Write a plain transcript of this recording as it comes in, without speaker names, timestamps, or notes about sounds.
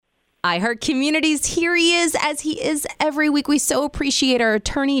iHeart Communities. Here he is, as he is every week. We so appreciate our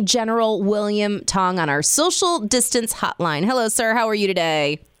Attorney General William Tong on our social distance hotline. Hello, sir. How are you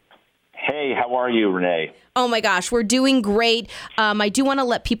today? Hey, how are you, Renee? Oh my gosh, we're doing great. I do want to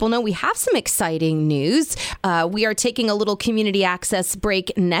let people know we have some exciting news. We are taking a little community access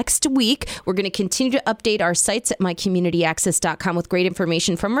break next week. We're going to continue to update our sites at mycommunityaccess.com with great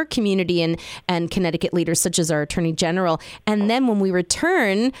information from our community and Connecticut leaders such as our Attorney General. And then when we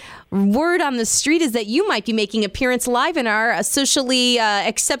return, word on the street is that you might be making an appearance live in our socially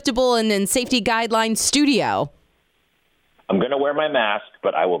acceptable and safety guidelines studio. I'm going to wear my mask,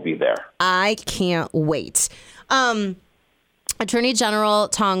 but I will be there. I can't wait. Attorney General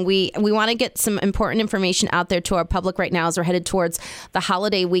Tong, we want to get some important information out there to our public right now as we're headed towards the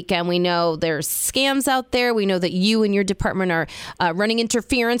holiday weekend. We know there's scams out there. We know that you and your department are running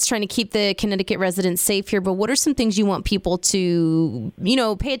interference, trying to keep the Connecticut residents safe here. But what are some things you want people to,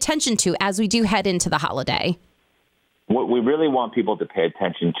 pay attention to as we do head into the holiday? What we really want people to pay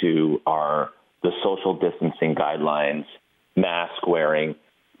attention to are the social distancing guidelines, mask wearing.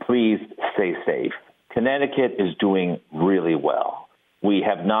 Please stay safe. Connecticut is doing really well. We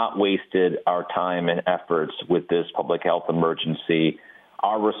have not wasted our time and efforts with this public health emergency.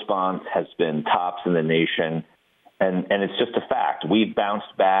 Our response has been tops in the nation, and it's just a fact. We've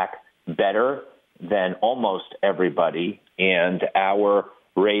bounced back better than almost everybody, and our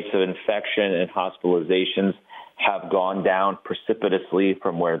rates of infection and hospitalizations have gone down precipitously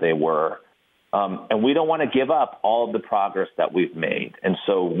from where they were. And we don't want to give up all of the progress that we've made. And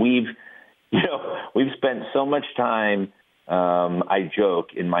so we've spent so much time, I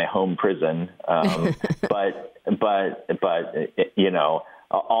joke, in my home prison. But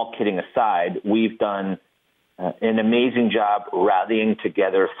all kidding aside, we've done an amazing job rallying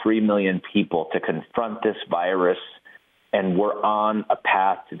together 3 million people to confront this virus, and we're on a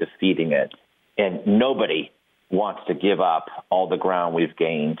path to defeating it. And nobody wants to give up all the ground we've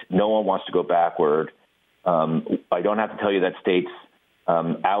gained. No one wants to go backward. I don't have to tell you that states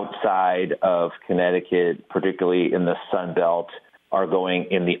outside of Connecticut, particularly in the Sun Belt, are going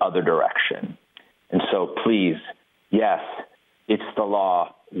in the other direction. And so please, yes, it's the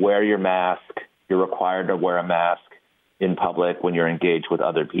law. Wear your mask. You're required to wear a mask in public when you're engaged with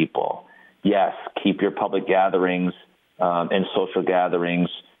other people. Yes, keep your public gatherings and social gatherings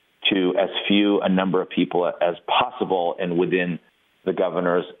to as few a number of people as possible and within the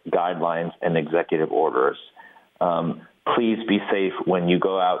governor's guidelines and executive orders. Please be safe when you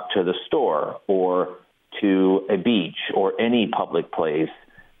go out to the store or to a beach or any public place.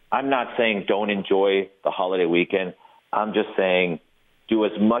 I'm not saying don't enjoy the holiday weekend. I'm just saying do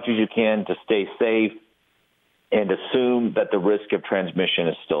as much as you can to stay safe and assume that the risk of transmission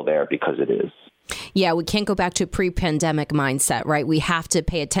is still there, because it is. Yeah, we can't go back to a pre-pandemic mindset, right? We have to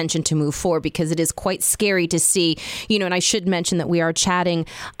pay attention to move forward, because it is quite scary to see, and I should mention that we are chatting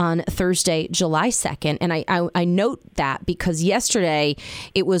on Thursday, July 2nd. And I note that because yesterday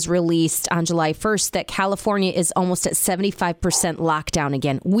it was released on July 1st that California is almost at 75% lockdown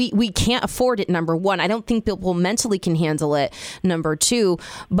again. We can't afford it, number one. I don't think people mentally can handle it, number two.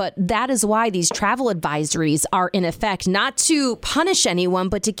 But that is why these travel advisories are in effect, not to punish anyone,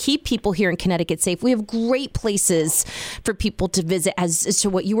 but to keep people here in Connecticut safe. We have great places for people to visit, as to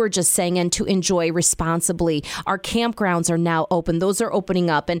what you were just saying, and to enjoy responsibly. Our campgrounds are now open. Those are opening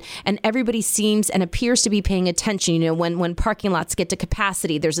up, and everybody seems and appears to be paying attention. When parking lots get to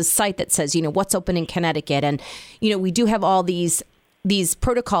capacity, there's a site that says, what's open in Connecticut. And, we do have all these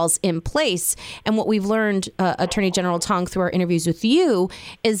protocols in place. And what we've learned, Attorney General Tong, through our interviews with you,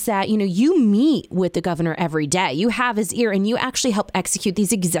 is that, you meet with the governor every day. You have his ear, and you actually help execute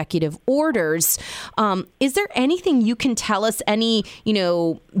these executive orders. Is there anything you can tell us, any,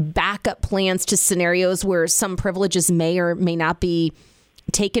 backup plans to scenarios where some privileges may or may not be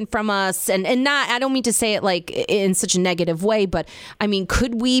taken from us? And not, I don't mean to say it like in such a negative way, but I mean,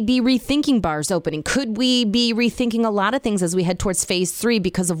 could we be rethinking bars opening? Could we be rethinking a lot of things as we head towards phase 3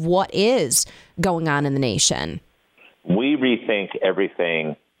 because of what is going on in the nation? We rethink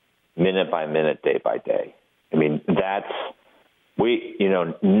everything minute by minute, day by day. I mean,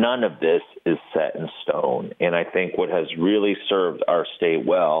 none of this is set in stone. And I think what has really served our state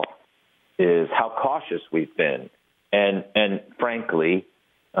well is how cautious we've been. And frankly,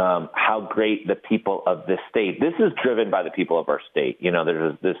 how great the people of this state. This is driven by the people of our state.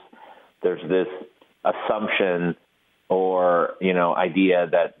 There's this assumption or idea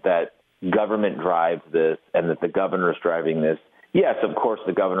that government drives this and that the governor is driving this. Yes, of course,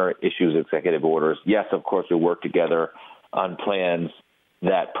 the governor issues executive orders. Yes, of course, we work together on plans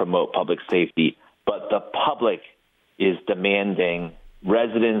that promote public safety. But the public is demanding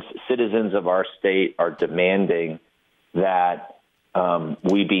residents, citizens of our state are demanding that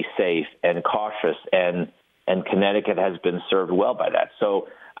we be safe and cautious, and Connecticut has been served well by that. So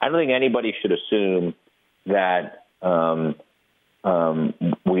I don't think anybody should assume that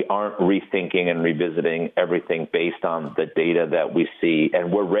we aren't rethinking and revisiting everything based on the data that we see,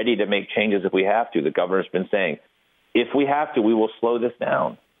 and we're ready to make changes if we have to. The governor's been saying, if we have to, we will slow this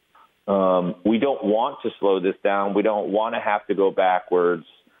down. We don't want to slow this down. We don't want to have to go backwards,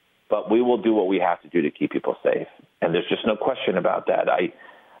 but we will do what we have to do to keep people safe. And there's just no question about that.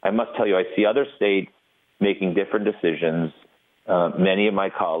 I must tell you, I see other states making different decisions. Many of my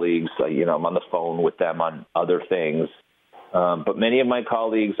colleagues, I'm on the phone with them on other things. But many of my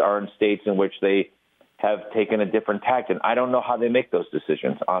colleagues are in states in which they have taken a different tact, and I don't know how they make those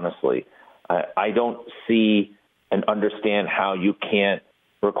decisions, honestly. I don't see and understand how you can't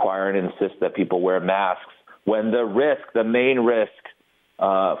require and insist that people wear masks when the main risk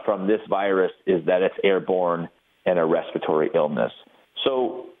from this virus is that it's airborne and a respiratory illness.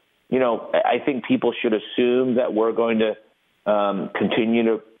 So, I think people should assume that we're going to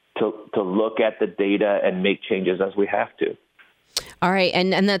continue to look at the data and make changes as we have to. All right.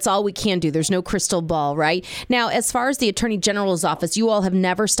 And that's all we can do. There's no crystal ball, right? Now, as far as the Attorney General's office, you all have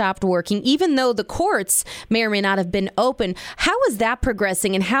never stopped working, even though the courts may or may not have been open. How is that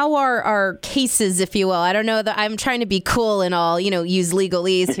progressing, and how are our cases, if you will? I don't know that I'm trying to be cool and all, use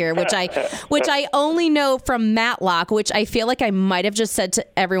legalese here, which I only know from Matlock, which I feel like I might have just said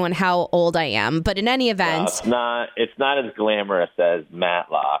to everyone how old I am. But in any event, it's not as glamorous as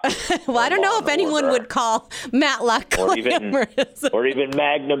Matlock. Well, I don't know if anyone would call Matlock glamorous. Or even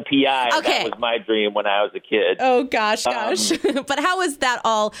Magnum PI. Okay. That was my dream when I was a kid. Oh, gosh. But how is that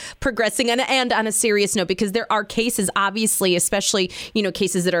all progressing? And on a serious note, because there are cases, obviously, especially,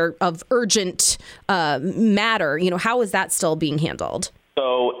 cases that are of urgent matter. How is that still being handled?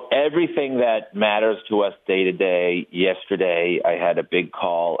 So everything that matters to us day to day. Yesterday, I had a big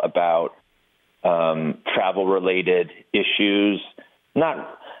call about travel-related issues.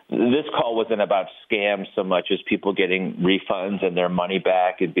 This call wasn't about scams so much as people getting refunds and their money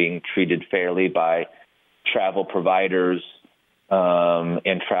back and being treated fairly by travel providers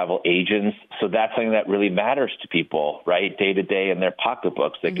and travel agents. So that's something that really matters to people, right? Day to day in their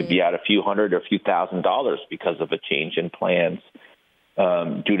pocketbooks. They could be out a few hundred or a few $1,000s because of a change in plans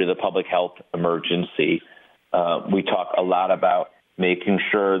due to the public health emergency. We talk a lot about making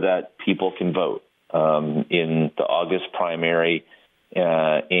sure that people can vote in the August primary.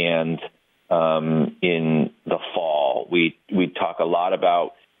 And in the fall, we talk a lot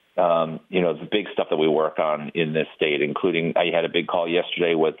about, the big stuff that we work on in this state, including I had a big call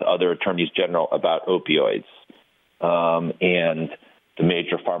yesterday with other attorneys general about opioids and the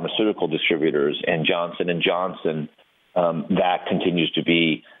major pharmaceutical distributors and Johnson & Johnson. That continues to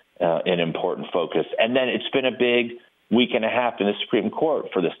be an important focus. And then it's been a big week and a half in the Supreme Court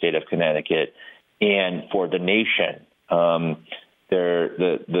for the state of Connecticut and for the nation.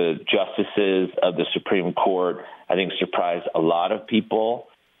 The justices of the Supreme Court, I think, surprised a lot of people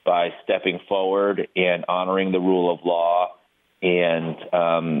by stepping forward and honoring the rule of law and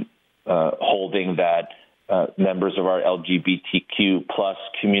holding that members of our LGBTQ plus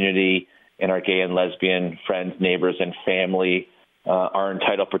community and our gay and lesbian friends, neighbors, and family are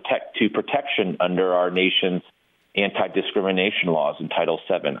entitled to protection under our nation's anti-discrimination laws in Title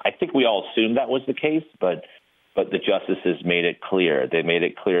VII. I think we all assumed that was the case, but the justices made it clear. They made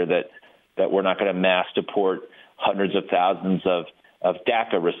it clear that we're not going to mass deport hundreds of thousands of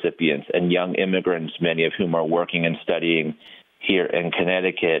DACA recipients and young immigrants, many of whom are working and studying here in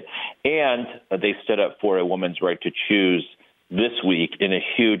Connecticut. And they stood up for a woman's right to choose this week in a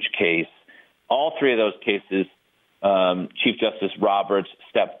huge case. All three of those cases, Chief Justice Roberts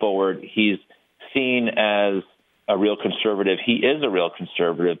stepped forward. He's seen as a real conservative. He is a real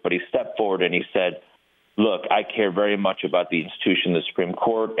conservative, but he stepped forward and he said, look, I care very much about the institution, the Supreme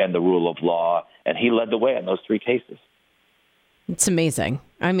Court, and the rule of law. And he led the way on those three cases. It's amazing.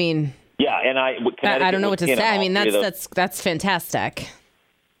 I mean, yeah, and I don't know what to say. I mean, that's fantastic.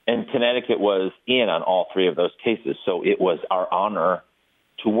 And Connecticut was in on all three of those cases. So it was our honor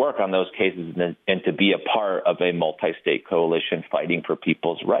to work on those cases and to be a part of a multi-state coalition fighting for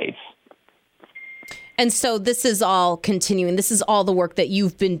people's rights. And so this is all continuing. This is all the work that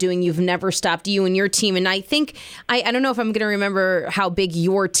you've been doing. You've never stopped, you and your team. And I think, I don't know if I'm going to remember how big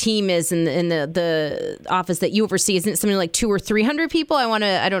your team is in the office that you oversee. Isn't it something like 200 or 300 people?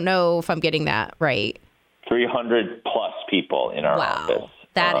 I don't know if I'm getting that right. 300 plus people in our office.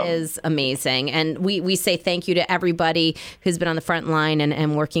 That is amazing. And we say thank you to everybody who's been on the front line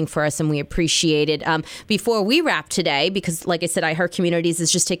and working for us, and we appreciate it. Before we wrap today, because like I said, iHeart Communities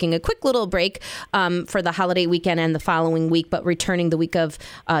is just taking a quick little break for the holiday weekend and the following week, but returning the week of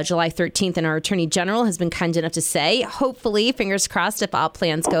July 13th. And our Attorney General has been kind enough to say, hopefully, fingers crossed, if all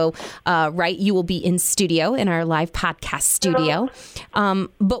plans go right, you will be in studio, in our live podcast studio.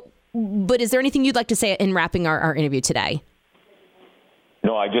 But is there anything you'd like to say in wrapping our interview today?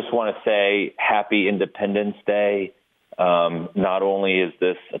 No, I just want to say Happy Independence Day. Not only is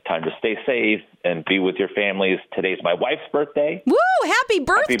this a time to stay safe and be with your families, today's my wife's birthday. Woo! Happy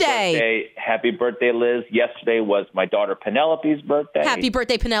birthday! Happy birthday, Liz. Yesterday was my daughter Penelope's birthday. Happy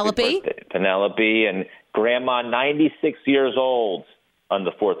birthday, Penelope. Happy birthday, Penelope. And Grandma, 96 years old on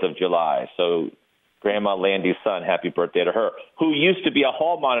the 4th of July. So Grandma Landy's son, happy birthday to her, who used to be a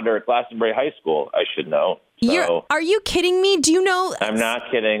hall monitor at Glastonbury High School, I should know. So, are you kidding me? Do you know? I'm not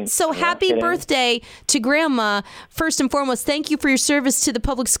kidding. So happy birthday to Grandma. First and foremost, thank you for your service to the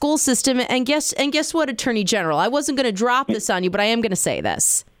public school system. And guess what, Attorney General? I wasn't going to drop this on you, but I am going to say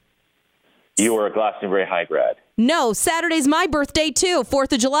this. You were a Glastonbury High grad. No, Saturday's my birthday, too,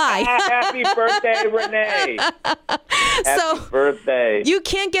 4th of July. Happy birthday, Renee. Happy birthday. You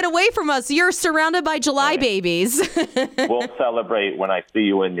can't get away from us. You're surrounded by July babies. We'll celebrate when I see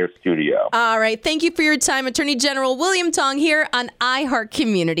you in your studio. All right. Thank you for your time, Attorney General William Tong here on iHeart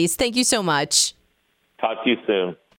Communities. Thank you so much. Talk to you soon.